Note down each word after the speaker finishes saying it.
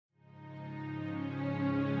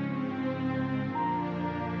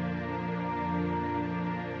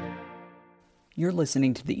You're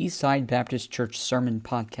listening to the Eastside Baptist Church Sermon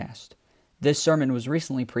Podcast. This sermon was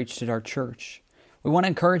recently preached at our church. We want to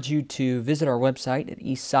encourage you to visit our website at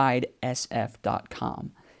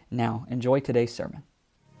eastsidesf.com. Now, enjoy today's sermon.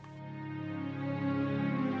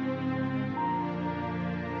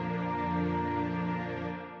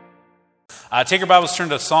 Take your Bibles, turn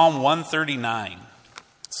to Psalm 139.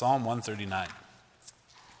 Psalm 139.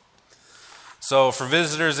 So for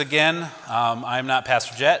visitors again, I'm not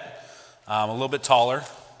Pastor Jet. I'm a little bit taller.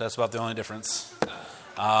 That's about the only difference.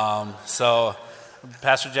 So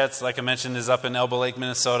Pastor Jet's, like I mentioned, is up in Elbow Lake,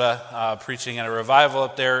 Minnesota, preaching at a revival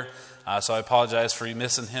up there. So I apologize for you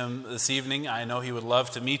missing him this evening. I know he would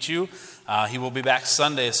love to meet you. He will be back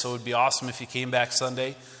Sunday, so it would be awesome if he came back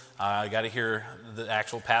Sunday. I got to hear the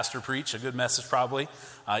actual pastor preach, a good message probably.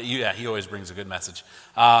 He always brings a good message.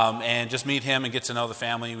 And just meet him and get to know the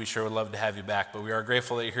family. We sure would love to have you back. But we are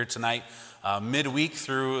grateful that you're here tonight, midweek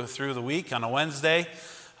through the week on a Wednesday,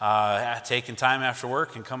 taking time after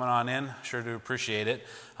work and coming on in. Sure do appreciate it.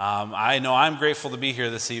 I know I'm grateful to be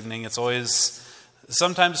here this evening. It's always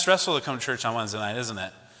sometimes stressful to come to church on Wednesday night, isn't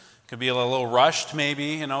it? Could be a little rushed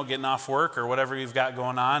maybe, getting off work or whatever you've got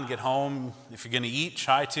going on. Get home, if you're going to eat,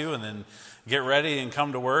 try to, and then get ready and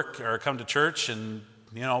come to work or come to church and,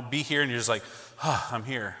 be here and you're just like, oh, I'm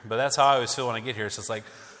here. But that's how I always feel when I get here. So it's like,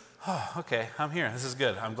 oh, okay, I'm here. This is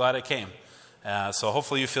good. I'm glad I came. So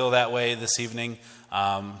hopefully you feel that way this evening.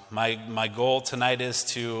 My goal tonight is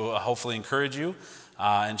to hopefully encourage you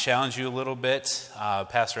and challenge you a little bit.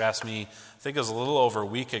 Pastor asked me, I think it was a little over a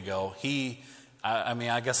week ago.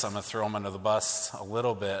 I guess I'm going to throw him under the bus a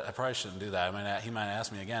little bit. I probably shouldn't do that. He might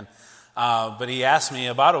ask me again. But he asked me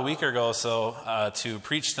about a week ago or so to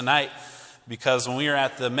preach tonight because when we were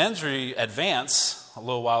at the men's advance a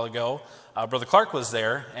little while ago, Brother Clark was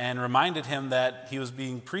there and reminded him that he was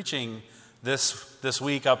preaching this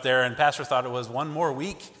week up there, and Pastor thought it was one more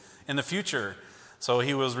week in the future. So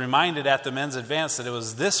he was reminded at the men's advance that it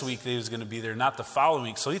was this week that he was going to be there, not the following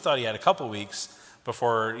week. So he thought he had a couple weeks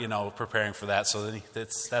before, preparing for that. So then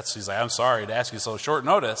he's like, I'm sorry to ask you so short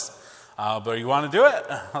notice, but you want to do it?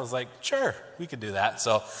 I was like, sure, we could do that.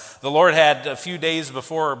 So the Lord had a few days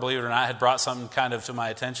before, believe it or not, had brought something kind of to my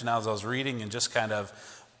attention as I was reading and just kind of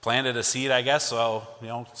planted a seed, I guess. So,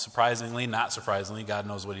 surprisingly, not surprisingly, God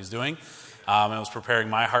knows what he's doing. And was preparing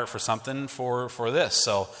my heart for something for this.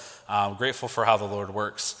 So I'm grateful for how the Lord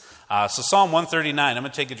works. So Psalm 139, I'm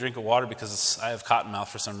going to take a drink of water because I have cotton mouth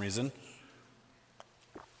for some reason.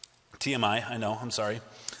 TMI, I know, I'm sorry.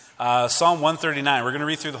 Psalm 139, we're going to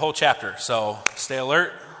read through the whole chapter. So stay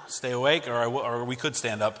alert, stay awake, or we could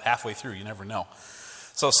stand up halfway through, you never know.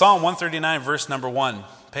 So Psalm 139, verse number 1.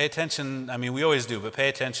 Pay attention, we always do, but pay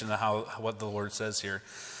attention to what the Lord says here.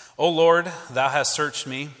 O Lord, thou hast searched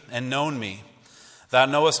me and known me. Thou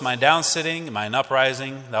knowest my downsitting, mine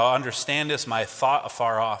uprising. Thou understandest my thought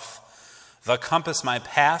afar off. Thou compassest my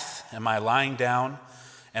path and my lying down,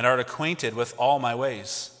 and art acquainted with all my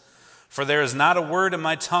ways. For there is not a word in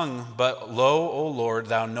my tongue, but lo, O Lord,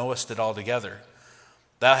 thou knowest it altogether.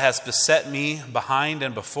 Thou hast beset me behind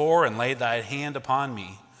and before, and laid thy hand upon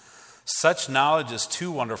me. Such knowledge is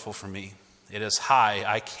too wonderful for me. It is high,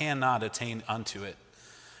 I cannot attain unto it.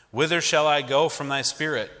 Whither shall I go from thy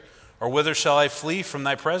spirit? Or whither shall I flee from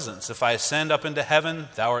thy presence? If I ascend up into heaven,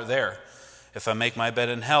 thou art there. If I make my bed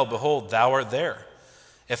in hell, behold, thou art there.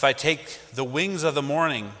 If I take the wings of the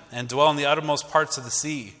morning and dwell in the uttermost parts of the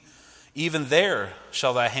sea, even there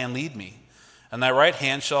shall thy hand lead me, and thy right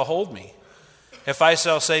hand shall hold me. If I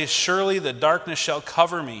shall say, surely the darkness shall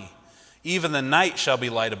cover me, even the night shall be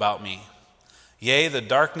light about me. Yea, the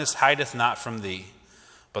darkness hideth not from thee,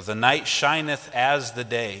 but the night shineth as the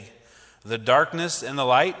day. The darkness and the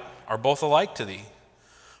light are both alike to thee.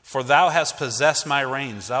 For thou hast possessed my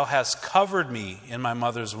reins. Thou hast covered me in my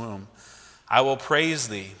mother's womb. I will praise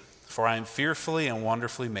thee, for I am fearfully and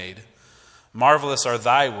wonderfully made. Marvelous are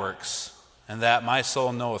thy works, and that my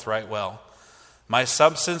soul knoweth right well. My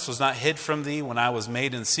substance was not hid from thee when I was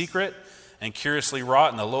made in secret and curiously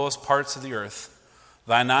wrought in the lowest parts of the earth.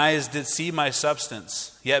 Thine eyes did see my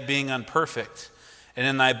substance, yet being unperfect. And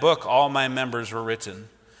in thy book all my members were written,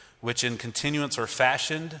 which in continuance were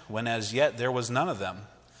fashioned, when as yet there was none of them.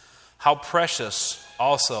 How precious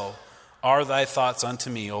also are thy thoughts unto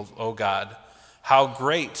me, O God. How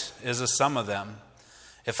great is the sum of them.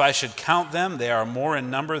 If I should count them, they are more in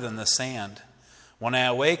number than the sand. When I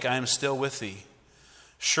awake, I am still with thee.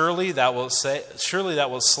 Surely thou wilt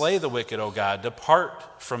slay the wicked, O God.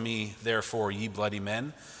 Depart from me, therefore, ye bloody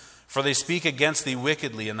men. For they speak against thee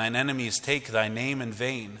wickedly, and thine enemies take thy name in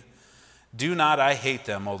vain. Do not I hate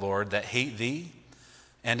them, O Lord, that hate thee?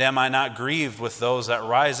 And am I not grieved with those that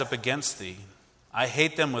rise up against thee? I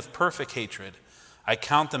hate them with perfect hatred. I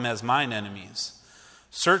count them as mine enemies.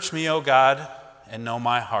 Search me, O God, and know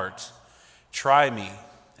my heart. Try me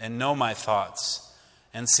and know my thoughts,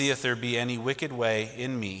 and see if there be any wicked way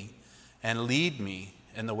in me, and lead me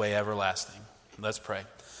in the way everlasting. Let's pray.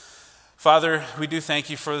 Father, we do thank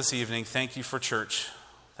you for this evening. Thank you for church.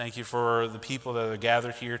 Thank you for the people that are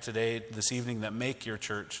gathered here today, this evening, that make your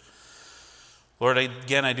church. Lord,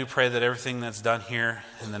 again, I do pray that everything that's done here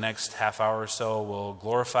in the next half hour or so will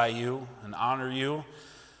glorify you and honor you,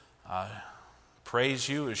 praise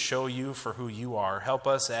you, and show you for who you are. Help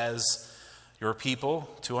us as your people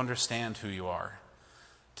to understand who you are,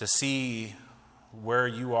 to see where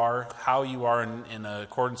you are, how you are in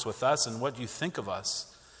accordance with us, and what you think of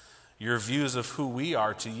us, your views of who we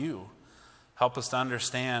are to you. Help us to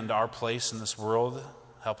understand our place in this world.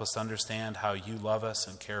 Help us to understand how you love us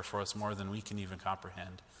and care for us more than we can even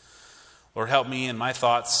comprehend. Lord, help me in my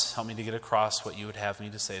thoughts. Help me to get across what you would have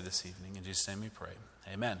me to say this evening. In Jesus' name we pray.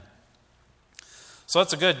 Amen. So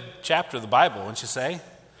it's a good chapter of the Bible, wouldn't you say?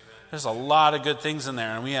 There's a lot of good things in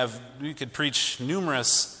there, and we could preach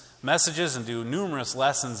numerous messages and do numerous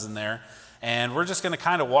lessons in there, and we're just going to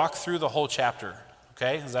kind of walk through the whole chapter.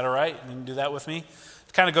 Okay, is that all right? You can do that with me?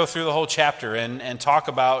 Kind of go through the whole chapter and talk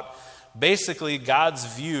about basically God's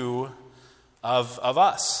view of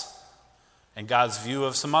us and God's view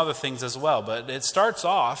of some other things as well. But it starts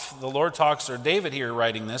off, the Lord talks, or David here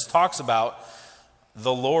writing this, talks about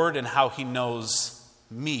the Lord and how he knows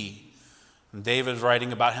me. And David's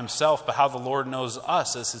writing about himself, but how the Lord knows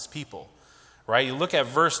us as his people. Right? You look at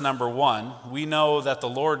verse number 1, we know that the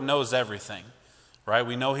Lord knows everything. Right?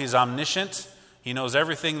 We know he's omniscient. He knows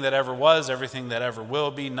everything that ever was, everything that ever will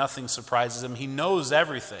be. Nothing surprises him. He knows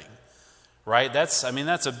everything. Right? That's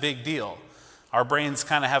a big deal. Our brains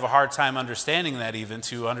kind of have a hard time understanding that, even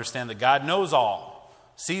to understand that God knows all,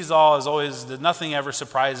 sees all, is always, that nothing ever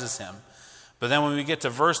surprises him. But then when we get to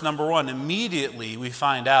verse number 1, immediately we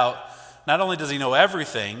find out not only does he know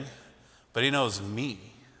everything, but he knows me.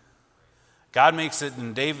 God makes it,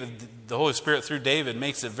 and David, the Holy Spirit through David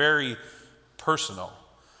makes it very personal.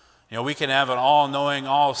 You know, we can have an all-knowing,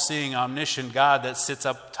 all-seeing, omniscient God that sits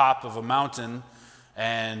up top of a mountain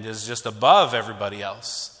and is just above everybody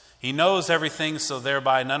else. He knows everything, so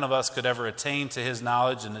thereby none of us could ever attain to his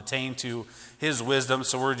knowledge and attain to his wisdom,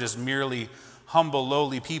 so we're just merely humble,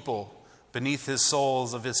 lowly people beneath his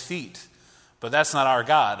soles of his feet. But that's not our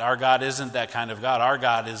God. Our God isn't that kind of God. Our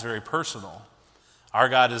God is very personal. Our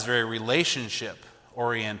God is very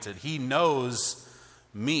relationship-oriented. He knows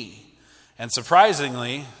me. And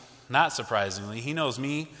surprisingly, not surprisingly, he knows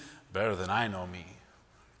me better than I know me.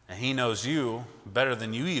 And he knows you better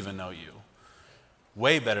than you even know you.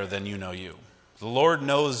 Way better than you know you. The Lord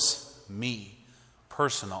knows me,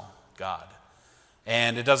 personal God.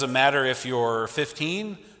 And it doesn't matter if you're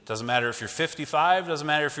 15, doesn't matter if you're 55, doesn't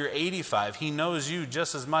matter if you're 85. He knows you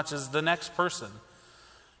just as much as the next person.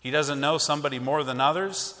 He doesn't know somebody more than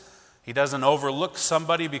others. He doesn't overlook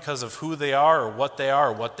somebody because of who they are or what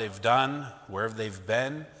they've done, where they've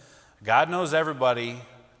been. God knows everybody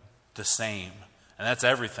the same, and that's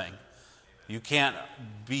everything. You can't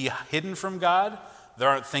be hidden from God. There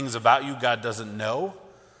aren't things about you God doesn't know.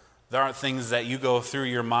 There aren't things that you go through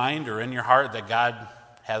your mind or in your heart that God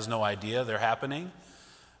has no idea they're happening.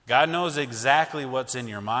 God knows exactly what's in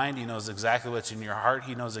your mind. He knows exactly what's in your heart.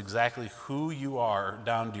 He knows exactly who you are,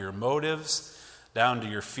 down to your motives, down to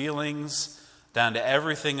your feelings, down to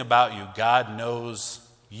everything about you. God knows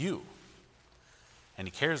you, and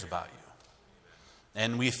he cares about you.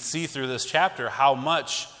 And we see through this chapter how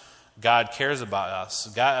much God cares about us.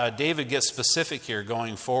 David gets specific here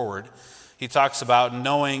going forward. He talks about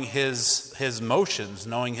knowing his motions,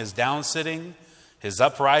 knowing his downsitting, his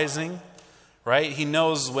uprising, right? He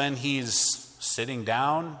knows when he's sitting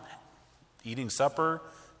down, eating supper,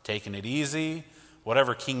 taking it easy,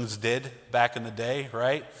 whatever kings did back in the day,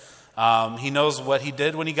 right? He knows what he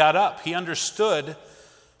did when he got up. He understood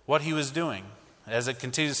what he was doing. As it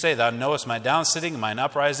continues to say, thou knowest my downsitting, mine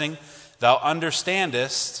uprising, thou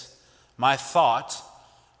understandest my thought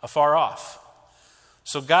afar off.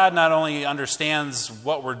 So God not only understands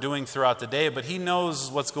what we're doing throughout the day, but he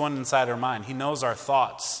knows what's going inside our mind. He knows our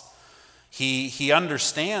thoughts. He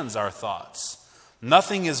understands our thoughts.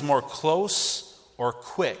 Nothing is more close or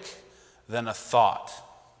quick than a thought.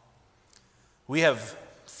 We have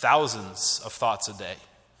thousands of thoughts a day.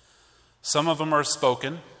 Some of them are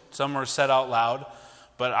spoken, some are said out loud,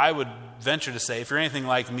 but I would venture to say, if you're anything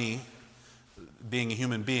like me, being a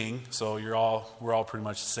human being, so we're all pretty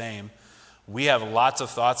much the same, we have lots of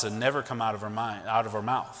thoughts that never come out of our mind, out of our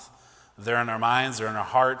mouth. They're in our minds, they're in our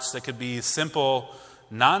hearts. They could be simple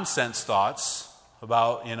nonsense thoughts,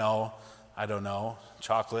 about, I don't know,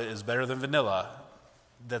 chocolate is better than vanilla.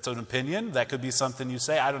 That's an opinion. That could be something you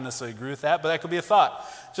say. I don't necessarily agree with that, but that could be a thought,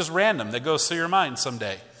 just random, that goes through your mind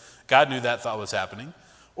someday. God knew that thought was happening.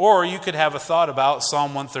 Or you could have a thought about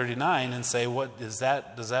Psalm 139 and say, what is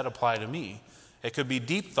that? Does that apply to me? It could be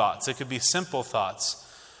deep thoughts. It could be simple thoughts.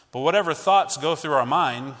 But whatever thoughts go through our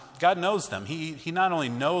mind, God knows them. He not only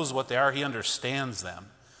knows what they are, He understands them.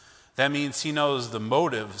 That means He knows the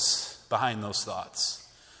motives behind those thoughts.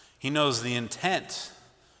 He knows the intent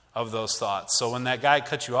of those thoughts. So when that guy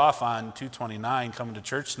cut you off on 229 coming to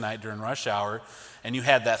church tonight during rush hour, and you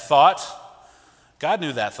had that thought, God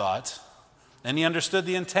knew that thought, and He understood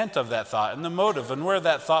the intent of that thought and the motive and where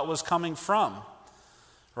that thought was coming from,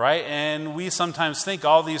 right? And we sometimes think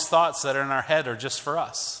all these thoughts that are in our head are just for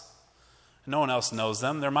us. No one else knows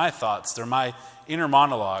them. They're my thoughts. They're my inner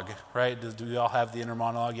monologue, right? Do we all have the inner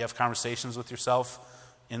monologue? You have conversations with yourself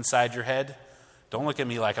inside your head? Don't look at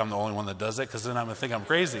me like I'm the only one that does it, because then I'm going to think I'm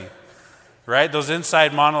crazy, right? Those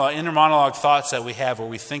inner monologue thoughts that we have where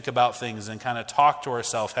we think about things and kind of talk to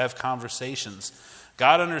ourselves, have conversations.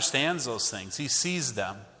 God understands those things. He sees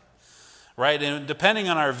them, right? And depending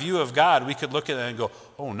on our view of God, we could look at it and go,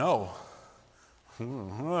 oh no,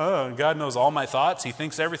 God knows all my thoughts. He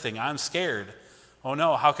thinks everything. I'm scared. Oh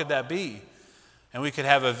no, how could that be? And we could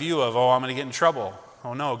have a view of, I'm going to get in trouble.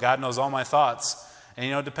 Oh no, God knows all my thoughts.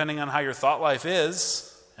 And depending on how your thought life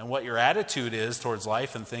is and what your attitude is towards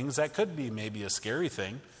life and things, that could be maybe a scary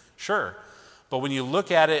thing, sure. But when you look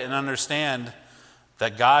at it and understand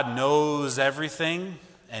that God knows everything,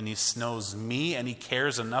 and He knows me, and He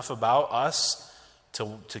cares enough about us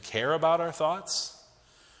to care about our thoughts,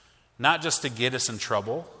 not just to get us in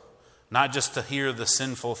trouble, not just to hear the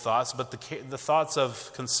sinful thoughts, but the thoughts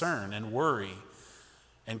of concern and worry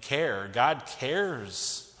and care. God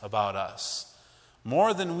cares about us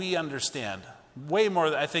more than we understand. Way more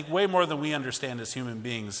than we understand as human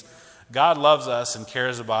beings. God loves us and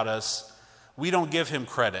cares about us. We don't give Him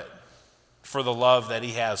credit for the love that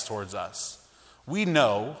He has towards us. We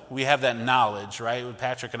know, we have that knowledge, right? When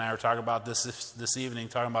Patrick and I were talking about this evening,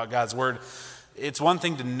 talking about God's Word, it's one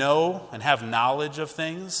thing to know and have knowledge of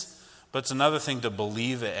things, but it's another thing to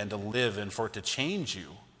believe it and to live and for it to change you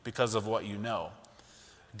because of what you know.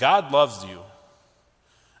 God loves you.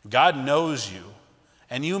 God knows you.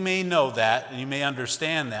 And you may know that, and you may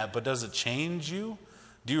understand that, but does it change you?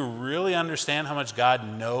 Do you really understand how much God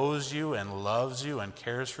knows you and loves you and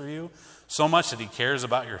cares for you? So much that He cares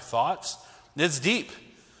about your thoughts? It's deep.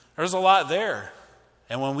 There's a lot there.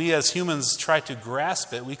 And when we as humans try to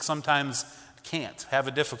grasp it, we sometimes can't, have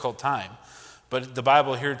a difficult time. But the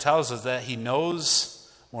Bible here tells us that He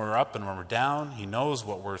knows when we're up and when we're down. He knows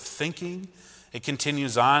what we're thinking. It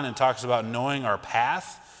continues on and talks about knowing our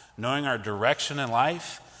path, knowing our direction in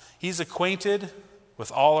life. He's acquainted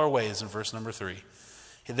with all our ways in verse number 3.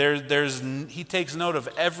 He takes note of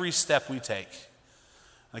every step we take.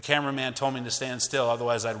 The cameraman told me to stand still,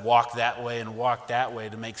 otherwise I'd walk that way and walk that way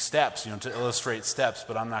to make steps, to illustrate steps,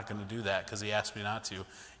 but I'm not going to do that because he asked me not to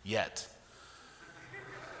yet.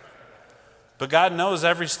 But God knows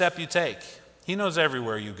every step you take. He knows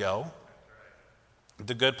everywhere you go.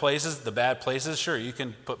 The good places, the bad places, sure, you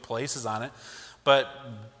can put places on it, but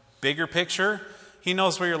bigger picture, He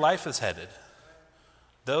knows where your life is headed.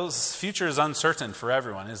 Those future is uncertain for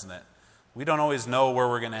everyone, isn't it? We don't always know where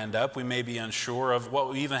we're going to end up. We may be unsure of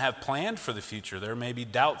what we even have planned for the future. There may be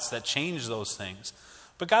doubts that change those things.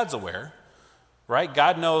 But God's aware, right?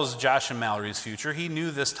 God knows Josh and Mallory's future. He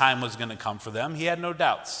knew this time was going to come for them. He had no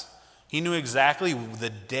doubts. He knew exactly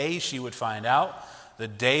the day she would find out, the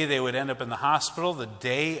day they would end up in the hospital,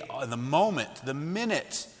 the moment, the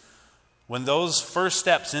minute when those first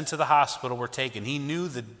steps into the hospital were taken. He knew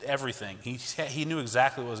everything. He knew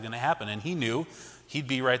exactly what was going to happen, and He knew He'd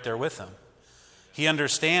be right there with them. He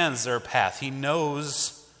understands their path. He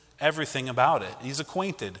knows everything about it. He's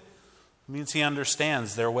acquainted. It means He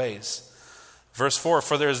understands their ways. Verse 4,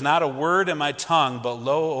 for there is not a word in my tongue, but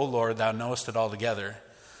lo, O Lord, Thou knowest it altogether.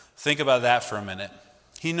 Think about that for a minute.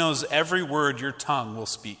 He knows every word your tongue will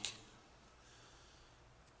speak.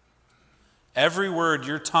 Every word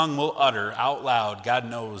your tongue will utter out loud,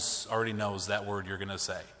 God already knows that word you're going to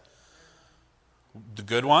say. The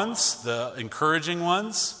good ones, the encouraging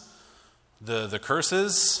ones, the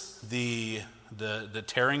curses, the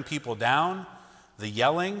tearing people down, the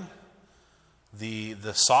yelling, the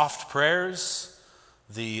soft prayers,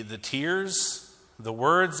 the tears, the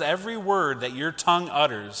words, every word that your tongue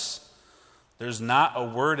utters. There's not a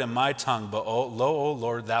word in my tongue, but lo, O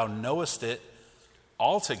Lord, Thou knowest it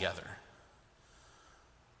altogether.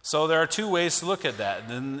 So there are two ways to look at that.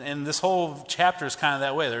 And this whole chapter is kind of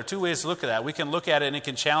that way. There are two ways to look at that. We can look at it and it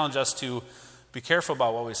can challenge us to be careful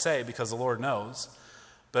about what we say because the Lord knows.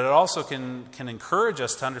 But it also can encourage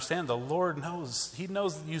us to understand the Lord knows. He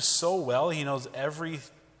knows you so well. He knows every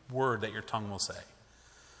word that your tongue will say.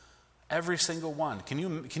 Every single one. Can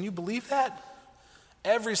you believe that?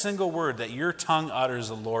 Every single word that your tongue utters,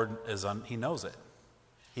 the Lord He knows it.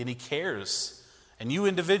 And He cares. And you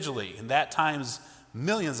individually, and that times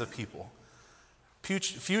millions of people.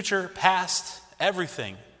 Future, past,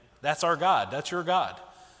 everything. That's our God. That's your God.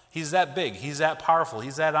 He's that big. He's that powerful.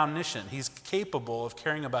 He's that omniscient. He's capable of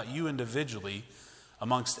caring about you individually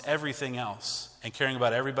amongst everything else and caring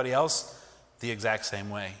about everybody else the exact same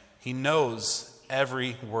way. He knows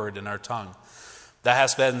every word in our tongue. That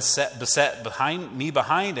has been beset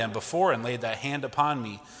behind and before and laid that hand upon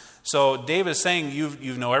me. So David is saying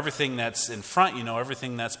you know everything that's in front, you know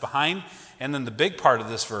everything that's behind. And then the big part of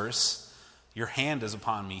this verse, your hand is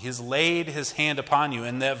upon me. He's laid his hand upon you.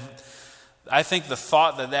 And I think the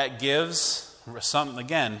thought that gives,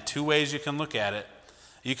 again, two ways you can look at it.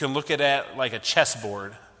 You can look at it like a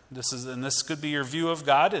chessboard. This could be your view of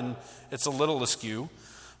God, and it's a little askew.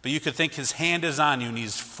 But you could think his hand is on you, and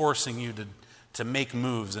he's forcing you to make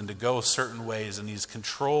moves and to go certain ways, and he's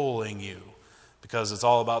controlling you because it's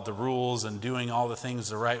all about the rules and doing all the things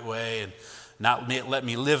the right way and not let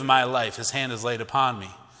me live my life. His hand is laid upon me.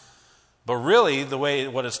 But really,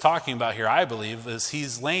 what it's talking about here, I believe, is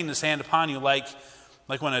he's laying his hand upon you like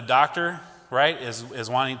when a doctor, right, is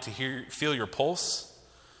wanting to feel your pulse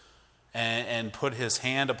and put his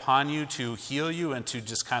hand upon you to heal you and to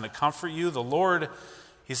just kind of comfort you. The Lord,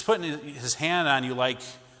 he's putting his hand on you like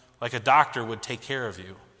a doctor would take care of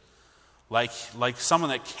you, like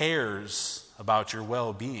someone that cares about your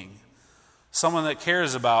well-being. Someone that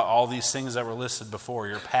cares about all these things that were listed before,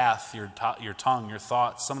 your path, your tongue, your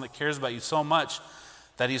thoughts. Someone that cares about you so much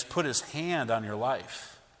that he's put his hand on your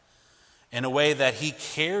life in a way that he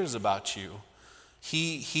cares about you.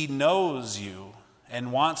 He knows you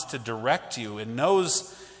and wants to direct you and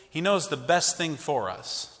he knows the best thing for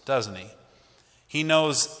us, doesn't he? He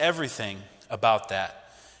knows everything about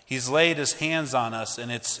that. He's laid his hands on us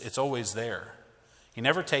and it's always there. He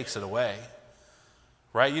never takes it away.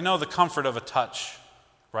 Right? You know the comfort of a touch,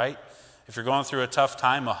 right? If you're going through a tough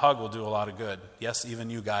time, a hug will do a lot of good. Yes, even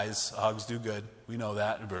you guys, hugs do good. We know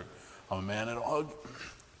that. I'm a man and a hug.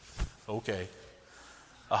 Okay.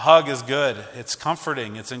 A hug is good. It's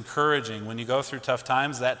comforting. It's encouraging. When you go through tough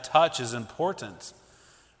times, that touch is important.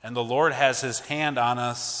 And the Lord has his hand on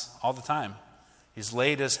us all the time. He's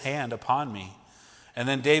laid his hand upon me. And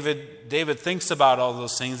then David thinks about all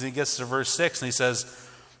those things. And he gets to verse 6 and he says,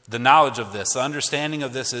 the knowledge of this, the understanding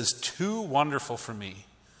of this is too wonderful for me.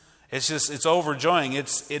 It's overjoying.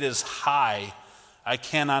 It is high. I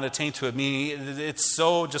cannot attain to it. Meaning it's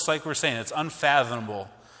so, just like we're saying, it's unfathomable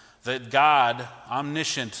that God,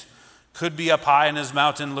 omniscient, could be up high in his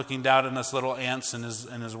mountain looking down at us little ants in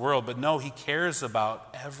his world. But no, he cares about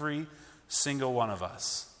every single one of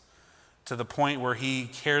us to the point where he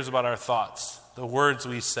cares about our thoughts, the words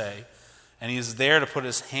we say. And he's there to put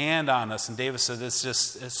his hand on us. And David said,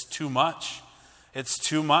 it's too much. It's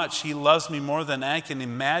too much. He loves me more than I can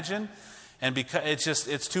imagine. And because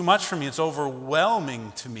it's too much for me. It's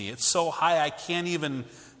overwhelming to me. It's so high I can't even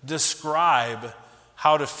describe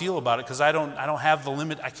how to feel about it because I don't have the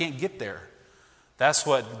limit. I can't get there. That's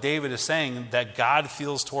what David is saying, that God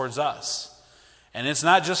feels towards us. And it's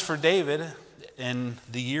not just for David in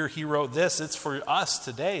the year he wrote this. It's for us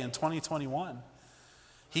today in 2021.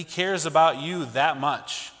 He cares about you that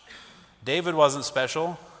much. David wasn't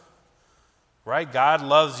special, right? God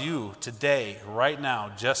loves you today, right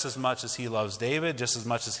now, just as much as he loves David, just as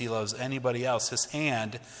much as he loves anybody else. His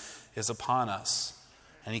hand is upon us,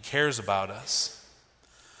 and he cares about us.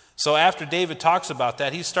 So after David talks about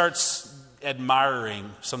that, he starts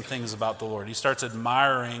admiring some things about the Lord. He starts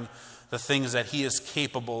admiring the things that he is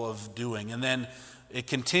capable of doing. And then it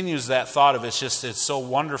continues that thought of it's so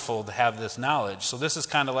wonderful to have this knowledge. So this is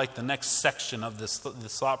kind of like the next section of this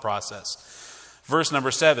thought process. Verse number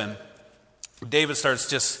 7, David starts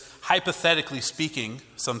just hypothetically speaking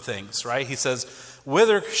some things, right? He says,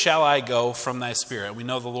 whither shall I go from thy spirit? We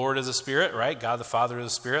know the Lord is a spirit, right? God the Father is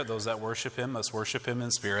a spirit. Those that worship him must worship him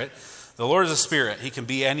in spirit. The Lord is a spirit. He can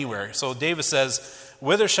be anywhere. So David says,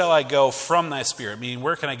 whither shall I go from thy spirit? Meaning,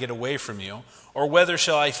 where can I get away from you? Or whether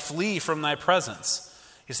shall I flee from thy presence?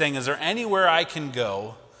 He's saying, is there anywhere I can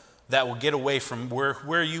go that will get away from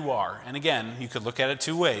where you are? And again, you could look at it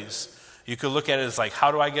two ways. You could look at it as like,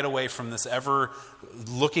 how do I get away from this ever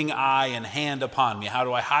looking eye and hand upon me? How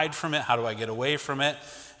do I hide from it? How do I get away from it?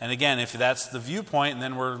 And again, if that's the viewpoint,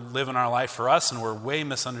 then we're living our life for us and we're way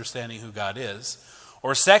misunderstanding who God is.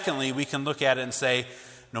 Or secondly, we can look at it and say,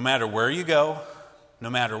 no matter where you go, no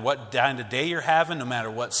matter what kind of day you're having, no matter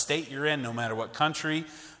what state you're in, no matter what country,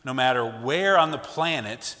 no matter where on the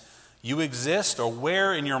planet you exist or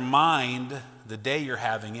where in your mind the day you're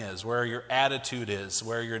having is, where your attitude is,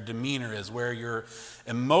 where your demeanor is, where your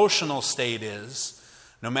emotional state is,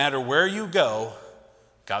 no matter where you go,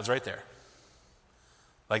 God's right there.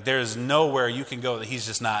 Like there is nowhere you can go that he's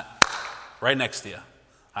just not right next to you.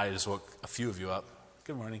 I just woke a few of you up.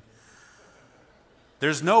 Good morning.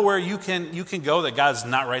 There's nowhere you can go that God's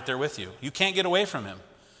not right there with you. You can't get away from him.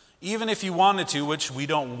 Even if you wanted to, which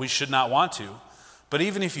we should not want to, but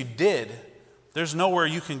even if you did, there's nowhere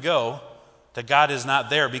you can go that God is not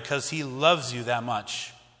there because he loves you that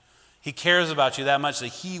much. He cares about you that much that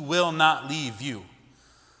he will not leave you.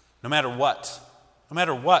 No matter what. No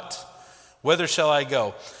matter what. Whither shall I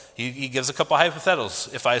go? He gives a couple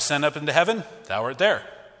hypotheticals. If I ascend up into heaven, thou art there.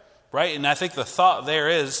 Right? And I think the thought there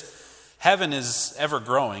is, heaven is ever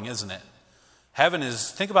growing, isn't it? Heaven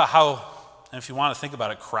is, think about how, and if you want to think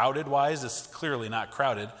about it crowded-wise, it's clearly not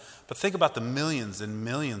crowded, but think about the millions and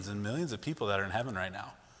millions and millions of people that are in heaven right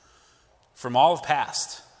now. From all of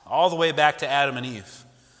past, all the way back to Adam and Eve.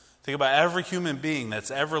 Think about every human being that's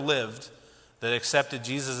ever lived that accepted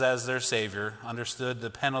Jesus as their Savior, understood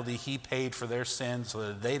the penalty he paid for their sins so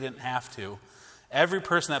that they didn't have to. Every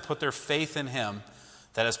person that put their faith in him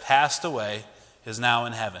that has passed away is now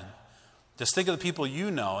in heaven. Just think of the people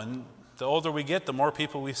you know, and the older we get, the more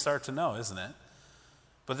people we start to know, isn't it?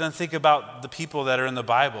 But then think about the people that are in the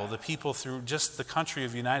Bible, the people through just the country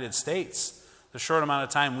of the United States. The short amount of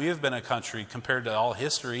time we have been a country compared to all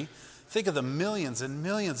history. Think of the millions and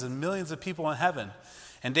millions and millions of people in heaven.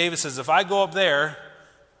 And David says, if I go up there,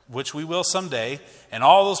 which we will someday, and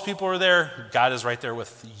all those people are there, God is right there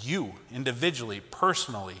with you, individually,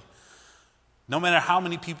 personally. No matter how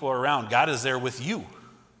many people are around, God is there with you.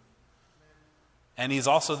 And he's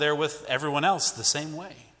also there with everyone else the same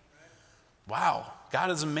way. Wow,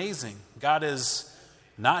 God is amazing. God is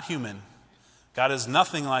not human. God is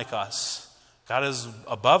nothing like us. God is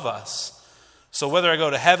above us. So whether I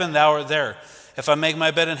go to heaven, thou art there. If I make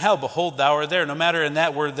my bed in hell, behold, thou art there. No matter in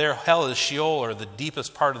that word there, hell is Sheol, or the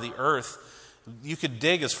deepest part of the earth. You could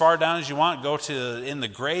dig as far down as you want, go to in the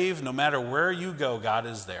grave. No matter where you go, God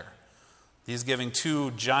is there. He's giving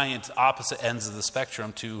two giant opposite ends of the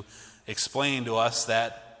spectrum to explain to us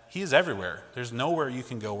that he is everywhere. There's nowhere you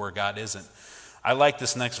can go where God isn't. I like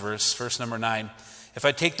this next verse, verse number 9. If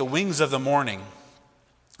I take the wings of the morning,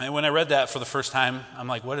 and when I read that for the first time, I'm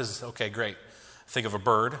like, what is, okay, great. Think of a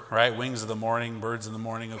bird, right? Wings of the morning, birds in the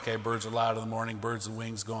morning. Okay, birds are loud in the morning, birds and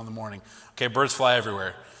wings go in the morning. Okay, birds fly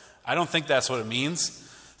everywhere. I don't think that's what it means.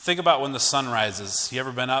 Think about when the sun rises. You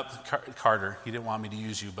ever been up? Carter, he didn't want me to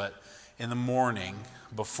use you, but in the morning,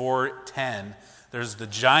 before 10, there's the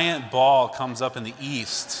giant ball comes up in the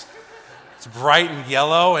east. It's bright and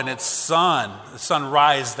yellow, and it's sun. The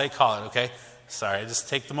sunrise, they call it, okay? Sorry, just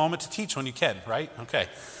take the moment to teach when you can, right? Okay.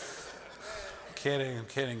 I'm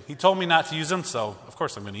kidding. He told me not to use them, so of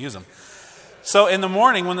course I'm going to use them. So in the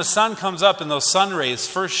morning, when the sun comes up and those sun rays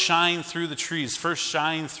first shine through the trees, first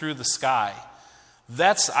shine through the sky,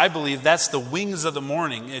 I believe that's the wings of the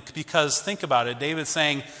morning. Because think about it, David's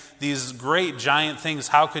saying these great giant things,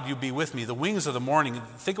 how could you be with me? The wings of the morning,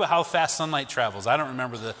 think about how fast sunlight travels. I don't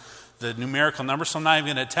remember the numerical number, so I'm not even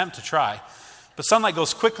going to attempt to try. But sunlight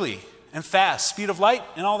goes quickly and fast, speed of light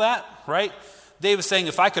and all that, right? David's saying,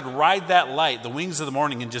 if I could ride that light, the wings of the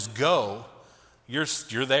morning, and just go, you're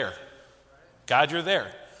there. God, you're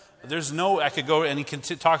there. I could go, and he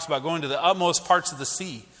talks about going to the utmost parts of the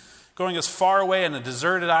sea, going as far away on a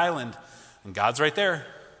deserted island, and God's right there.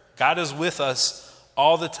 God is with us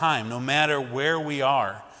all the time, no matter where we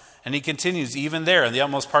are. And he continues, even there, in the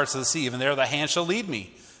utmost parts of the sea, even there thy hand shall lead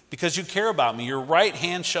me, because you care about me. Your right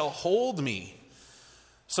hand shall hold me.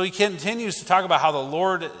 So he continues to talk about how the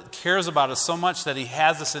Lord cares about us so much that he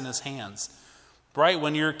has us in his hands. Right?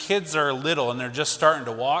 When your kids are little and they're just starting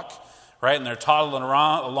to walk, right, and they're toddling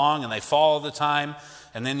along and they fall all the time,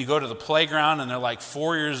 and then you go to the playground and they're like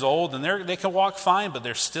 4 years old and they can walk fine, but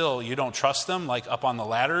they're still, you don't trust them, like up on the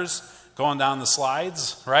ladders, going down the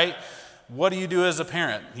slides, right? What do you do as a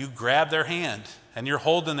parent? You grab their hand, and you're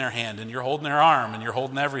holding their hand, and you're holding their arm, and you're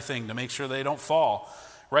holding everything to make sure they don't fall,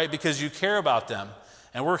 right? Because you care about them.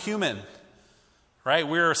 And we're human, right?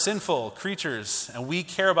 We're sinful creatures, and we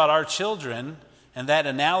care about our children, and that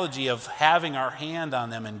analogy of having our hand on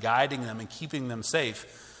them and guiding them and keeping them safe.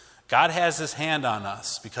 God has his hand on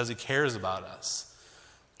us because he cares about us.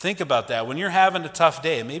 Think about that. When you're having a tough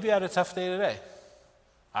day, maybe you had a tough day today.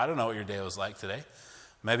 I don't know what your day was like today.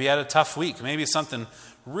 Maybe you had a tough week. Maybe something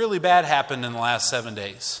really bad happened in the last 7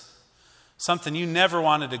 days. Something you never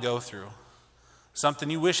wanted to go through. Something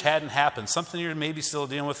you wish hadn't happened. Something you're maybe still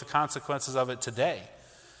dealing with the consequences of it today.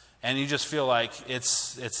 And you just feel like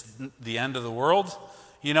it's the end of the world.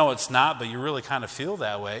 You know it's not, but you really kind of feel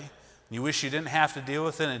that way. You wish you didn't have to deal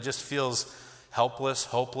with it, and it just feels helpless,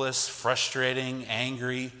 hopeless, frustrating,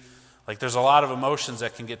 angry. Like there's a lot of emotions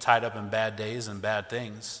that can get tied up in bad days and bad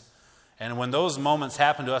things. And when those moments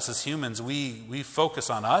happen to us as humans, we focus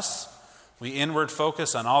on us. We inward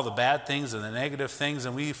focus on all the bad things and the negative things,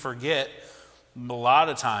 and we forget a lot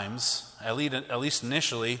of times, at least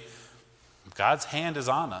initially, God's hand is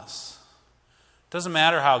on us. It doesn't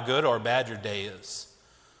matter how good or bad your day is.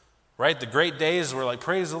 Right? The great days were like,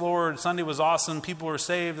 praise the Lord, Sunday was awesome, people were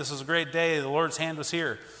saved, this was a great day, the Lord's hand was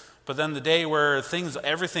here. But then the day where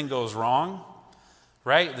everything goes wrong,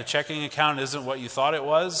 right? The checking account isn't what you thought it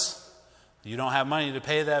was. You don't have money to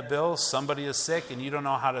pay that bill. Somebody is sick and you don't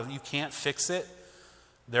know you can't fix it.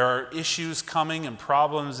 There are issues coming and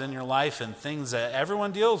problems in your life and things that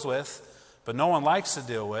everyone deals with, but no one likes to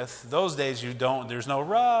deal with. Those days you don't. There's no,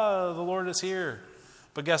 rah, the Lord is here.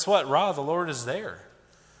 But guess what? Rah, the Lord is there.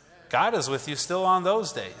 God is with you still on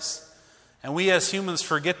those days. And we as humans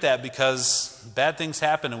forget that because bad things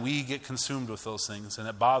happen and we get consumed with those things and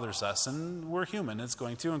it bothers us. And we're human. It's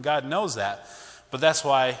going to, and God knows that. But that's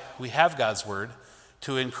why we have God's word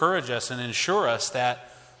to encourage us and ensure us that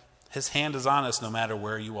his hand is on us no matter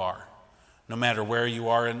where you are. No matter where you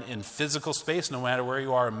are in physical space, no matter where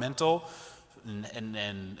you are in mental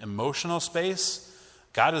and emotional space,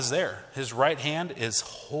 God is there. His right hand is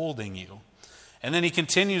holding you. And then he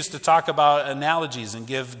continues to talk about analogies and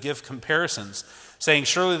give comparisons, saying,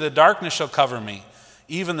 surely the darkness shall cover me.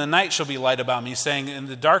 Even the night shall be light about me. Saying in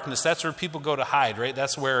the darkness, that's where people go to hide, right?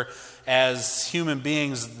 That's where, as human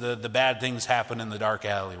beings, the bad things happen in the dark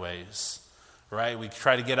alleyways, right? We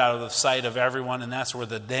try to get out of the sight of everyone, and that's where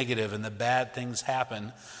the negative and the bad things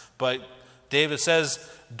happen. But David says,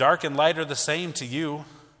 dark and light are the same to you.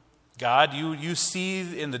 God, you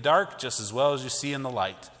see in the dark just as well as you see in the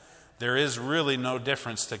light. There is really no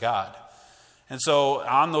difference to God. And so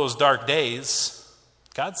on those dark days,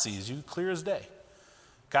 God sees you clear as day.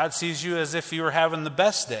 God sees you as if you were having the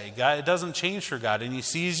best day. God, it doesn't change for God. And he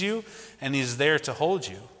sees you and he's there to hold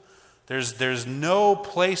you. There's no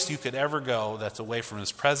place you could ever go that's away from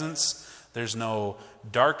his presence. There's no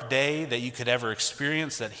dark day that you could ever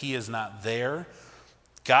experience that he is not there.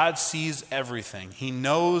 God sees everything. He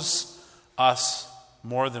knows us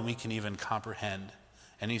more than we can even comprehend.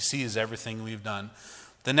 And he sees everything we've done.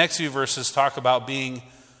 The next few verses talk about being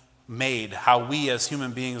made, how we as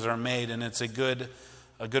human beings are made. And it's a good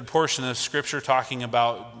portion of Scripture talking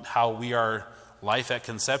about how we are life at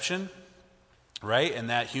conception, right?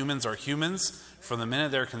 And that humans are humans from the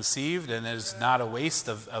minute they're conceived. And there's not a waste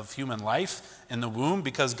of human life in the womb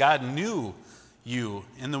because God knew you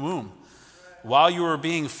in the womb. While you were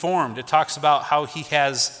being formed, it talks about how he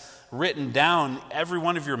has written down every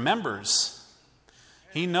one of your members.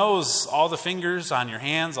 He knows all the fingers on your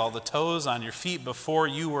hands, all the toes on your feet. Before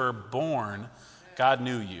you were born, God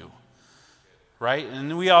knew you. Right?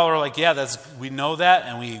 And we all are like, yeah, we know that,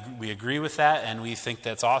 and we agree with that, and we think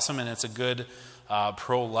that's awesome, and it's a good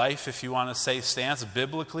pro-life, if you want to say, stance.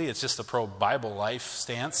 Biblically, it's just a pro-Bible life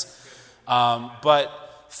stance.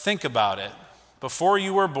 But think about it. Before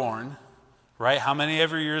you were born, right? How many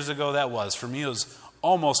ever years ago that was? For me, it was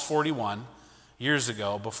almost 41 years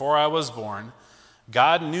ago. Before I was born,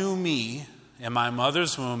 God knew me in my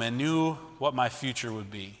mother's womb and knew what my future would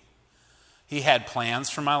be. He had plans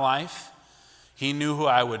for my life. He knew who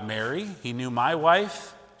I would marry. He knew my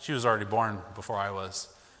wife. She was already born before I was.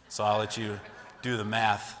 So I'll let you do the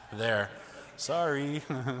math there. Sorry.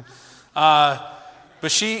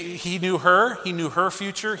 But he knew her. He knew her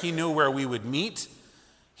future. He knew where we would meet.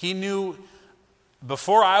 He knew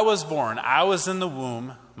before I was born, I was in the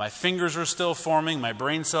womb. My fingers were still forming. My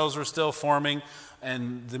brain cells were still forming.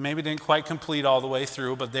 And they maybe didn't quite complete all the way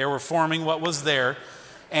through, but they were forming what was there.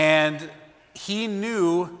 And he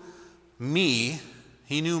knew me.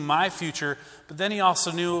 He knew my future, but then he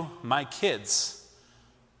also knew my kids.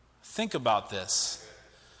 Think about this.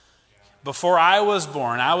 Before I was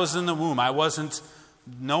born, I was in the womb.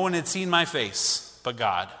 No one had seen my face but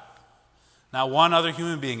God. Not one other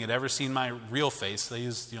human being had ever seen my real face. They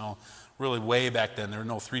used, really way back then. There were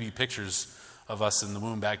no 3D pictures of us in the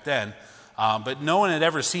womb back then. But no one had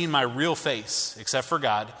ever seen my real face except for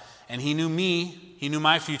God. And he knew me, he knew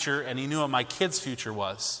my future, and he knew what my kids' future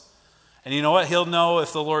was. And you know what? He'll know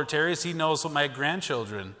if the Lord tarries. He knows what my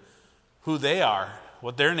grandchildren, who they are,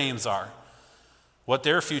 what their names are, what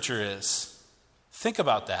their future is. Think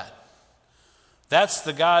about that. That's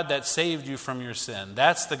the God that saved you from your sin.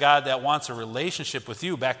 That's the God that wants a relationship with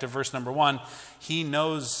you. Back to verse number 1, he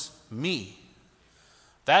knows me.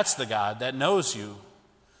 That's the God that knows you,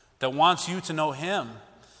 that wants you to know him,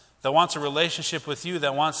 that wants a relationship with you,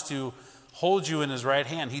 that wants to hold you in his right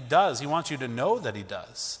hand. He does. He wants you to know that he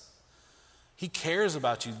does. He cares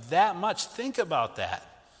about you that much. Think about that.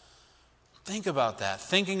 Think about that.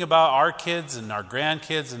 Thinking about our kids and our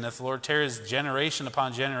grandkids, and if the Lord tarries generation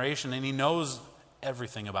upon generation, and he knows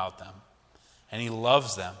everything about them, and he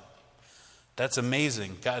loves them. That's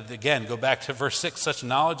amazing. God, again, go back to verse 6. Such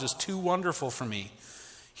knowledge is too wonderful for me.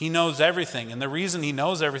 He knows everything, and the reason he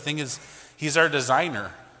knows everything is he's our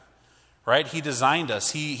designer, right? He designed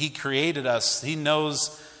us. He created us. He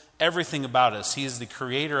knows everything about us. He is the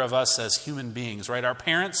creator of us as human beings, right? Our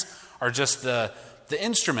parents are just the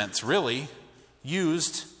instruments, really,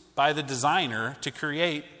 used by the designer to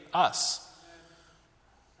create us.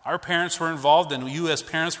 Our parents were involved, and you as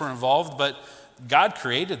parents were involved, but God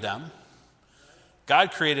created them.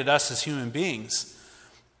 God created us as human beings.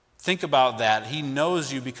 Think about that. He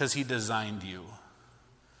knows you because he designed you.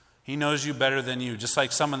 He knows you better than you. Just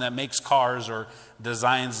like someone that makes cars or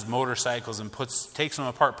designs motorcycles and takes them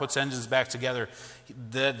apart, puts engines back together.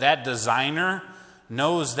 That designer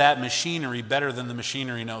knows that machinery better than the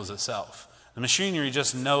machinery knows itself. The machinery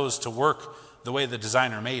just knows to work the way the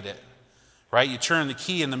designer made it. Right? You turn the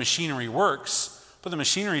key and the machinery works, but the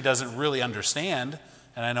machinery doesn't really understand.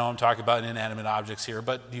 And I know I'm talking about inanimate objects here,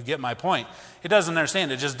 but you get my point. It doesn't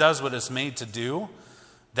understand. It just does what it's made to do.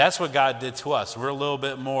 That's what God did to us. We're a little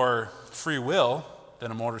bit more free will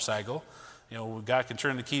than a motorcycle. You know, God can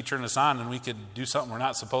turn the key, turn us on, and we could do something we're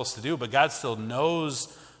not supposed to do, but God still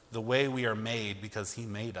knows the way we are made because he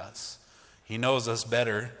made us. He knows us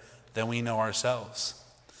better than we know ourselves.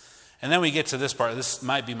 And then we get to this part. This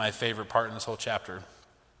might be my favorite part in this whole chapter.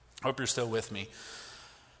 I hope you're still with me.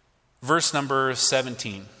 Verse number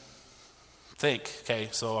 17. Think. Okay,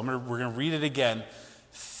 so we're going to read it again.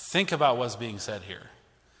 Think about what's being said here.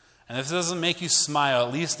 And if it doesn't make you smile,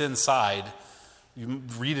 at least inside, you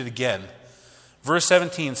read it again. Verse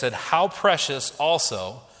 17 said, "How precious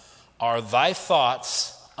also are thy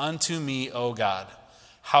thoughts unto me, O God.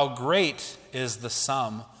 How great is the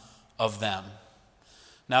sum of them."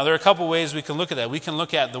 Now, there are a couple ways we can look at that. We can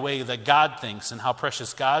look at the way that God thinks and how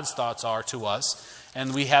precious God's thoughts are to us.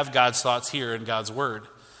 And we have God's thoughts here in God's word.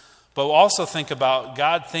 But we'll also think about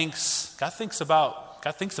God thinks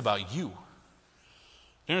about you.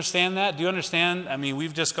 Do you understand that? Do you understand? I mean,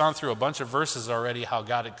 we've just gone through a bunch of verses already how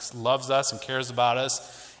God loves us and cares about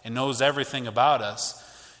us and knows everything about us.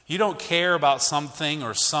 You don't care about something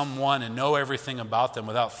or someone and know everything about them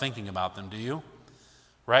without thinking about them, do you?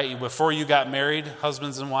 Right? Before you got married,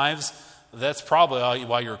 husbands and wives, that's probably all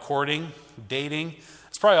while you're courting, dating,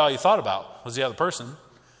 it's probably all you thought about was the other person.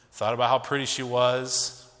 Thought about how pretty she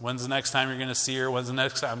was. When's the next time you're going to see her? When's the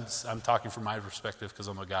next time? I'm talking from my perspective because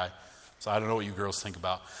I'm a guy. So I don't know what you girls think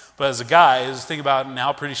about. But as a guy, I just think about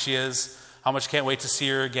how pretty she is, how much can't wait to see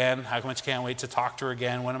her again, how much can't wait to talk to her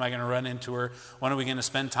again, when am I going to run into her, when are we going to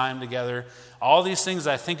spend time together. All these things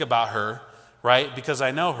I think about her, right, because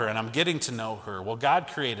I know her and I'm getting to know her. Well, God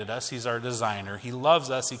created us. He's our designer. He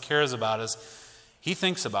loves us. He cares about us. He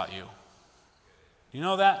thinks about you. You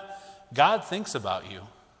know that? God thinks about you.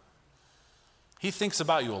 He thinks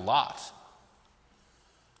about you a lot.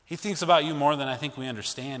 He thinks about you more than I think we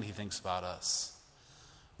understand he thinks about us.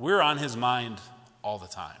 We're on his mind all the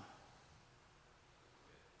time.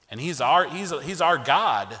 And he's our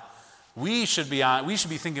God. We should be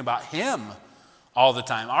thinking about him all the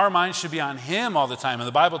time. Our minds should be on him all the time. And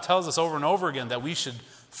the Bible tells us over and over again that we should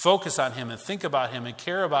focus on him and think about him and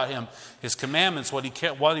care about him, his commandments, what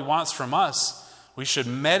he wants from us. We should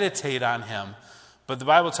meditate on him. But the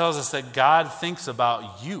Bible tells us that God thinks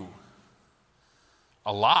about you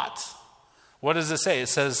a lot. What does it say? It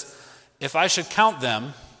says, if I should count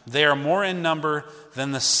them, they are more in number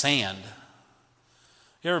than the sand.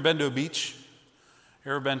 You ever been to a beach?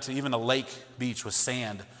 You ever been to even a lake beach with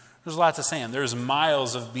sand? There's lots of sand. There's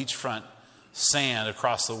miles of beachfront sand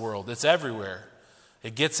across the world. It's everywhere.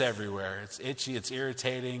 It gets everywhere. It's itchy. It's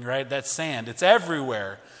irritating, right? That's sand. It's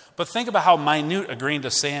everywhere. But think about how minute a grain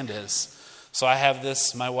of sand is. So I have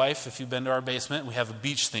this, my wife, if you've been to our basement, we have a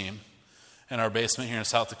beach theme in our basement here in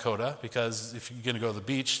South Dakota, because if you're going to go to the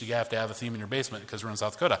beach, you have to have a theme in your basement because we're in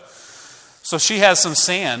South Dakota. So she has some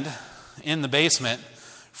sand in the basement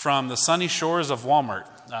from the sunny shores of Walmart.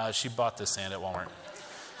 She bought this sand at Walmart.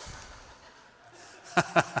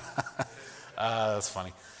 That's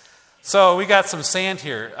funny. So we got some sand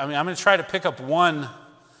here. I mean, I'm going to try to pick up one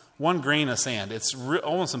 1 grain of sand. It's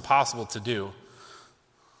almost impossible to do.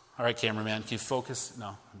 All right, cameraman, can you focus? No,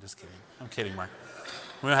 I'm just kidding. I'm kidding, Mark.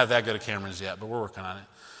 We don't have that good of cameras yet, but we're working on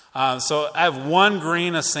it. So I have 1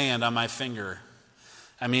 grain of sand on my finger.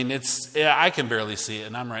 I mean, I can barely see it,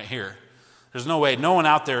 and I'm right here. There's no way. No one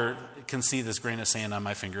out there can see this grain of sand on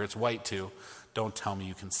my finger. It's white, too. Don't tell me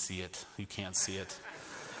you can see it. You can't see it.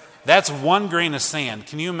 That's 1 grain of sand.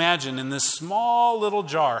 Can you imagine in this small little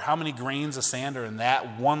jar how many grains of sand are in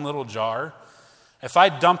that one little jar? If I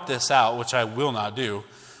dump this out, which I will not do,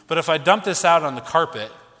 but if I dump this out on the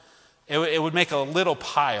carpet, it would make a little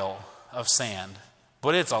pile of sand.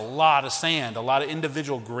 But it's a lot of sand, a lot of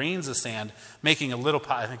individual grains of sand making a little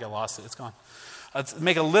pile. I think I lost it. It's gone.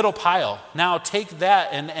 Make a little pile. Now take that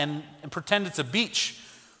and pretend it's a beach.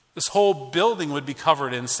 This whole building would be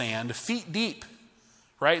covered in sand, feet deep.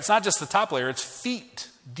 Right? It's not just the top layer, it's feet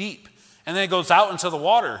deep. And then it goes out into the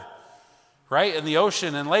water. Right? In the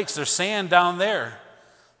ocean and lakes, there's sand down there.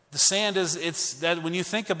 The sand it's that when you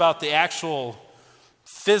think about the actual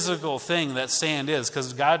physical thing that sand is,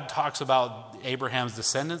 because God talks about Abraham's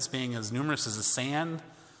descendants being as numerous as the sand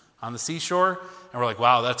on the seashore, and we're like,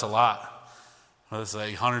 wow, that's a lot. Well, it's like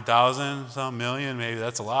 100,000, some million, maybe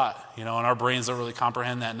that's a lot. And our brains don't really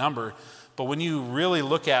comprehend that number. But when you really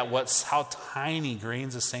look at how tiny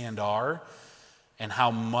grains of sand are and how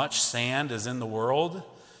much sand is in the world,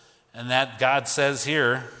 and that God says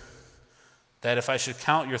here that if I should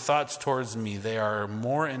count your thoughts towards me, they are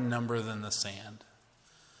more in number than the sand.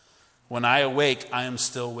 When I awake, I am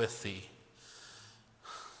still with thee.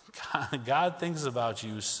 God thinks about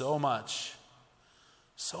you so much.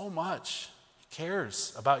 So much. He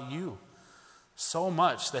cares about you so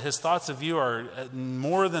much that his thoughts of you are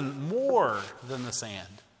more than the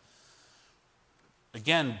sand.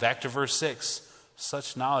 Again, back to verse 6.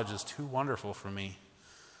 Such knowledge is too wonderful for me.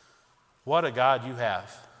 What a God you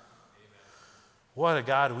have. What a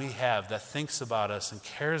God we have that thinks about us and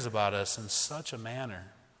cares about us in such a manner.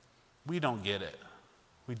 We don't get it.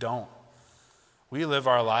 We don't. We live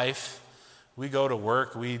our life. We go to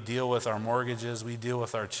work. We deal with our mortgages. We deal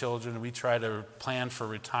with our children. We try to plan for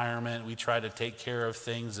retirement. We try to take care of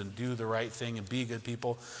things and do the right thing and be good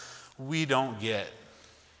people. We don't get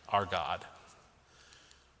our God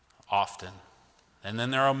often. And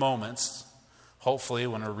then there are moments, hopefully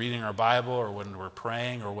when we're reading our Bible or when we're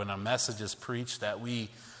praying or when a message is preached, that we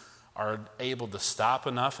are able to stop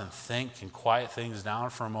enough and think and quiet things down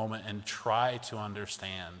for a moment and try to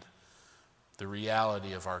understand the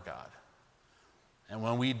reality of our God. And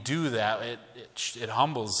when we do that, it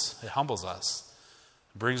humbles us.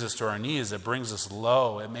 It brings us to our knees. It brings us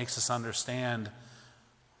low. It makes us understand,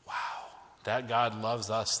 wow, that God loves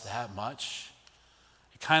us that much.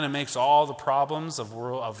 It kind of makes all the problems of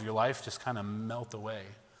your life just kind of melt away.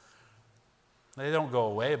 They don't go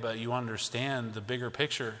away, but you understand the bigger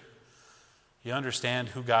picture. You understand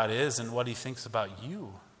who God is and what he thinks about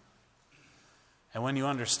you. And when you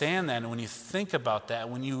understand that, and when you think about that,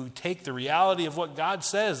 when you take the reality of what God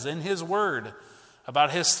says in his word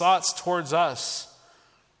about his thoughts towards us,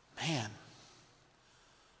 man,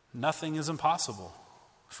 nothing is impossible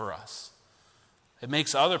for us. It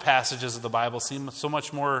makes other passages of the Bible seem so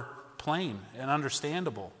much more plain and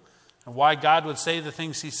understandable. And why God would say the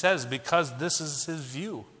things he says, because this is his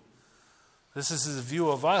view. This is his view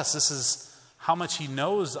of us. This is how much he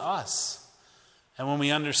knows us. And when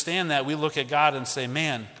we understand that, we look at God and say,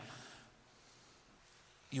 man,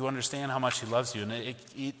 you understand how much he loves you. And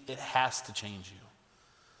it has to change you.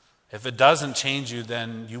 If it doesn't change you,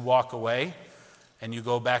 then you walk away and you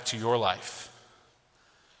go back to your life.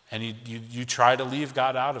 And you try to leave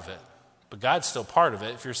God out of it. But God's still part of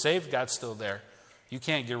it. If you're saved, God's still there. You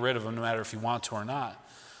can't get rid of him no matter if you want to or not.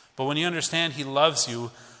 But when you understand he loves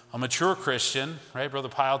you, a mature Christian, right? Brother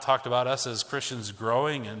Pyle talked about us as Christians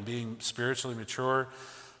growing and being spiritually mature.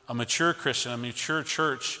 A mature Christian, a mature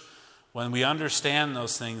church, when we understand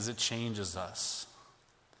those things, it changes us.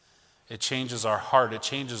 It changes our heart. It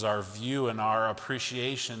changes our view and our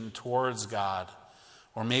appreciation towards God.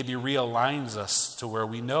 Or maybe realigns us to where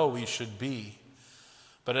we know we should be.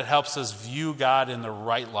 But it helps us view God in the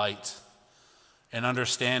right light. And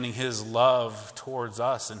understanding his love towards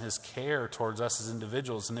us and his care towards us as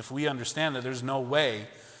individuals. And if we understand that there's no way,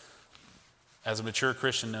 as a mature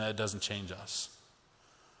Christian, that it doesn't change us.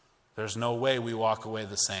 There's no way we walk away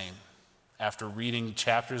the same. After reading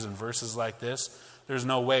chapters and verses like this, there's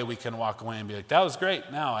no way we can walk away and be like, that was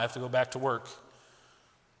great, now I have to go back to work.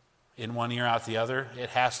 In one ear, out the other. It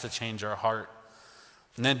has to change our heart.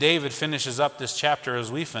 And then David finishes up this chapter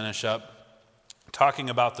as we finish up, talking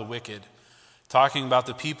about the wicked. Talking about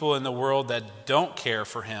the people in the world that don't care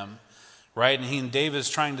for him, right? And David's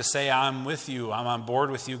trying to say, I'm with you. I'm on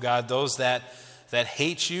board with you, God. Those that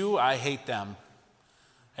hate you, I hate them.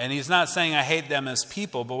 And he's not saying I hate them as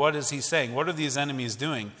people, but what is he saying? What are these enemies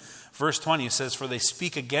doing? Verse 20 says, for they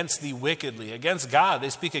speak against thee wickedly. Against God. They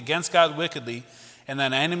speak against God wickedly, and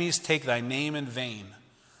thine enemies take thy name in vain.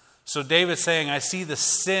 So David's saying, I see the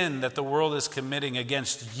sin that the world is committing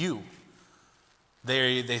against you.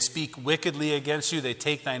 They speak wickedly against you. They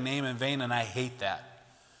take thy name in vain, and I hate that.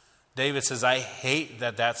 David says, I hate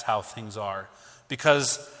that that's how things are.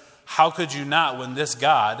 Because how could you not, when this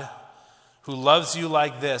God who loves you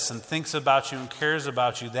like this and thinks about you and cares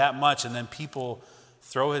about you that much, and then people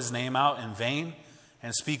throw his name out in vain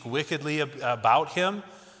and speak wickedly about him,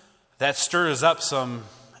 that stirs up some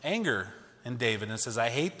anger in David and says, I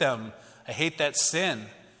hate them. I hate that sin.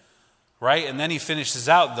 Right? And then he finishes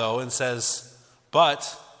out, though, and says,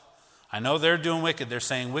 but I know they're doing wicked. They're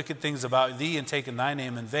saying wicked things about thee and taking thy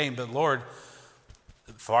name in vain. But Lord,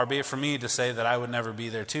 far be it from me to say that I would never be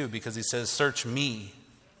there too, because he says, search me.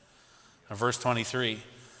 In verse 23, it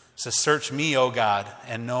says, search me, O God,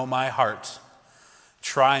 and know my heart.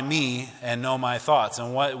 Try me and know my thoughts.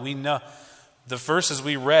 And what we know, the verses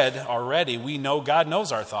we read already, we know God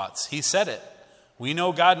knows our thoughts. He said it. We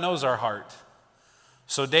know God knows our heart.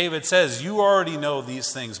 So David says, you already know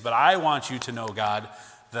these things, but I want you to know, God,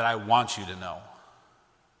 that I want you to know.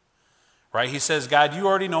 Right? He says, God, you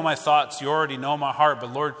already know my thoughts. You already know my heart.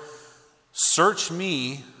 But Lord, search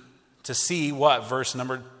me to see what? Verse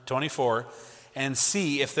number 24. And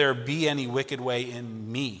see if there be any wicked way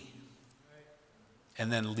in me.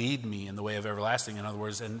 And then lead me in the way of everlasting. In other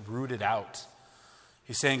words, and root it out.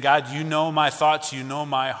 He's saying, God, you know my thoughts. You know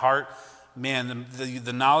my heart. Man,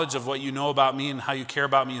 the knowledge of what you know about me and how you care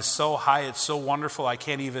about me is so high. It's so wonderful. I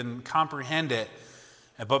can't even comprehend it.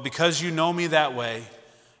 But because you know me that way,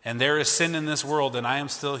 and there is sin in this world, and I am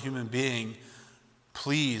still a human being,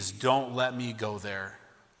 please don't let me go there.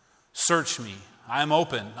 Search me. I'm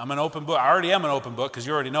open. I'm an open book. I already am an open book because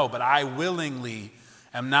you already know, but I willingly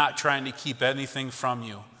am not trying to keep anything from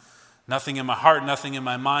you. Nothing in my heart, nothing in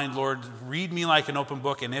my mind. Lord, read me like an open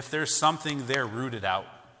book, and if there's something there, root it out.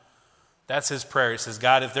 That's his prayer. He says,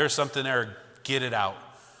 God, if there's something there, get it out.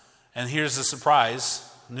 And here's the surprise,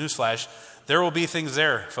 newsflash, there will be things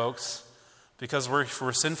there, folks, because we're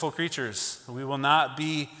sinful creatures. We will not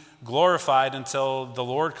be glorified until the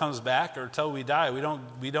Lord comes back or until we die.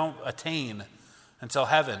 We don't attain until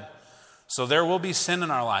heaven. So there will be sin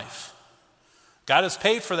in our life. God has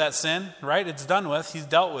paid for that sin, right? It's done with. He's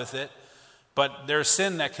dealt with it. But there's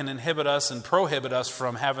sin that can inhibit us and prohibit us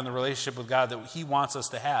from having the relationship with God that he wants us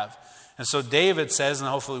to have. And so David says, and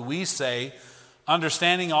hopefully we say,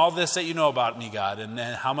 understanding all this that you know about me, God, and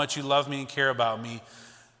how much you love me and care about me,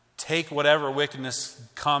 take whatever wickedness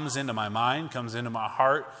comes into my mind, comes into my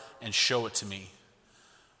heart, and show it to me.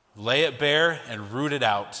 Lay it bare and root it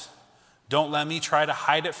out. Don't let me try to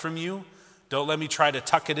hide it from you. Don't let me try to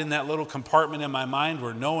tuck it in that little compartment in my mind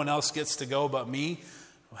where no one else gets to go but me.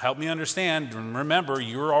 Help me understand. Remember,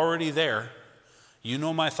 you're already there. You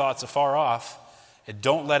know my thoughts afar off. And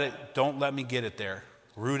don't let me get it there.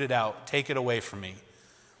 Root it out. Take it away from me.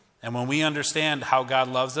 And when we understand how God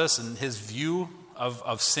loves us and his view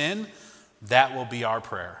of sin, that will be our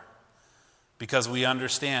prayer. Because we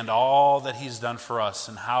understand all that he's done for us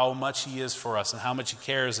and how much he is for us and how much he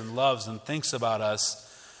cares and loves and thinks about us,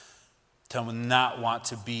 to not want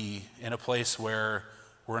to be in a place where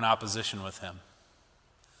we're in opposition with him.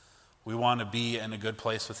 We want to be in a good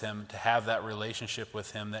place with him, to have that relationship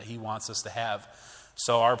with him that he wants us to have.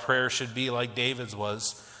 So our prayer should be like David's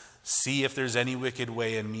was, see if there's any wicked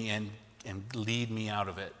way in me and lead me out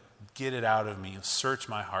of it. Get it out of me. Search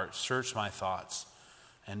my heart. Search my thoughts.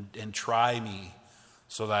 And try me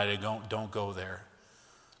so that I don't go there.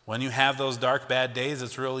 When you have those dark, bad days,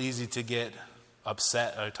 it's real easy to get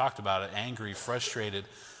upset. I talked about it. Angry, frustrated,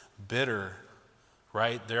 bitter,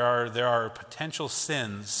 right? There are potential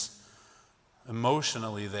sins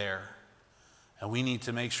emotionally there. And we need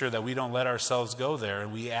to make sure that we don't let ourselves go there.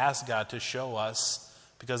 And we ask God to show us,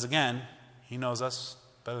 because again, he knows us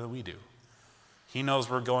better than we do. He knows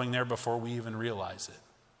we're going there before we even realize it.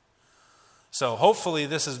 So hopefully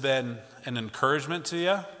this has been an encouragement to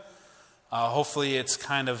you. Hopefully it's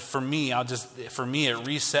kind of, for me, it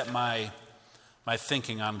reset my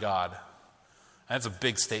thinking on God. That's a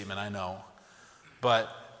big statement, I know. But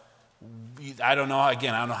I don't know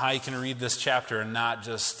how you can read this chapter and not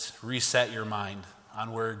just reset your mind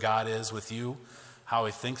on where God is with you, how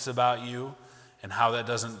he thinks about you, and how that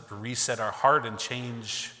doesn't reset our heart and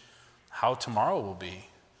change how tomorrow will be.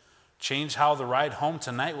 Change how the ride home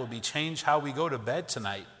tonight will be. Change how we go to bed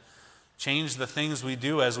tonight. Change the things we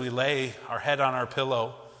do as we lay our head on our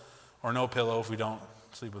pillow, or no pillow if we don't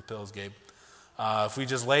sleep with pillows, Gabe. If we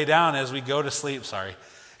just lay down as we go to sleep,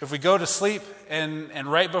 If we go to sleep and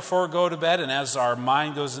right before we go to bed, and as our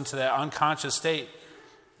mind goes into that unconscious state,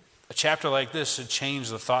 a chapter like this should change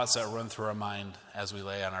the thoughts that run through our mind as we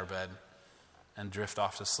lay on our bed and drift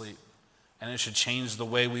off to sleep. And it should change the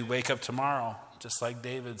way we wake up tomorrow, just like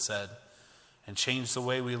David said, and change the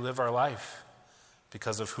way we live our life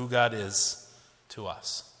because of who God is to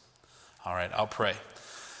us. All right, I'll pray.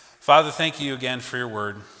 Father, thank you again for your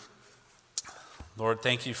word. Lord,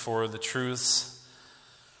 thank you for the truths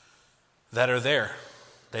that are there.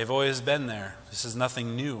 They've always been there. This is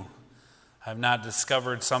nothing new. I've not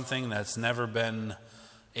discovered something that's never been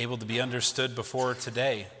able to be understood before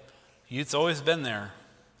today. It's always been there.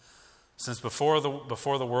 Since before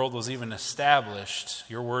the world was even established,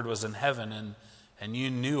 your word was in heaven, and you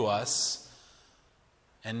knew us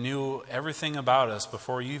and knew everything about us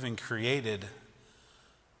before you even created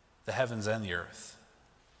the heavens and the earth.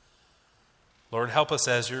 Lord, help us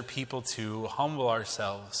as your people to humble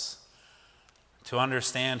ourselves, to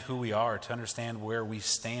understand who we are, to understand where we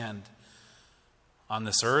stand on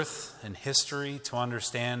this earth and history, to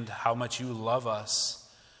understand how much you love us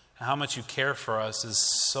and how much you care for us is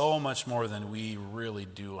so much more than we really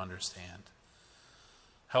do understand.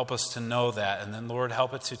 Help us to know that, and then, Lord,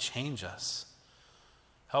 help it to change us.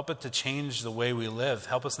 Help it to change the way we live.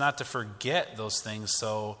 Help us not to forget those things,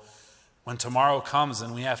 so when tomorrow comes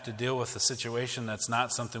and we have to deal with a situation that's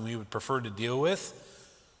not something we would prefer to deal with,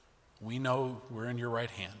 we know we're in your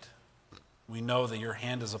right hand. We know that your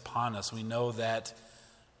hand is upon us. We know that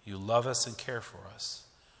you love us and care for us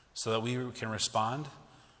so that we can respond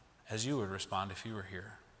as you would respond if you were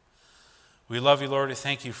here. We love you, Lord. We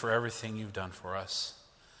thank you for everything you've done for us.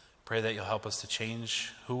 Pray that you'll help us to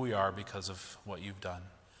change who we are because of what you've done.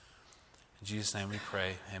 In Jesus' name we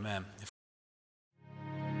pray. Amen.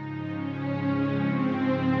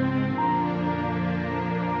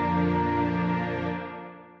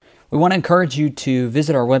 We want to encourage you to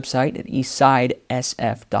visit our website at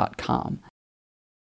eastsidesf.com.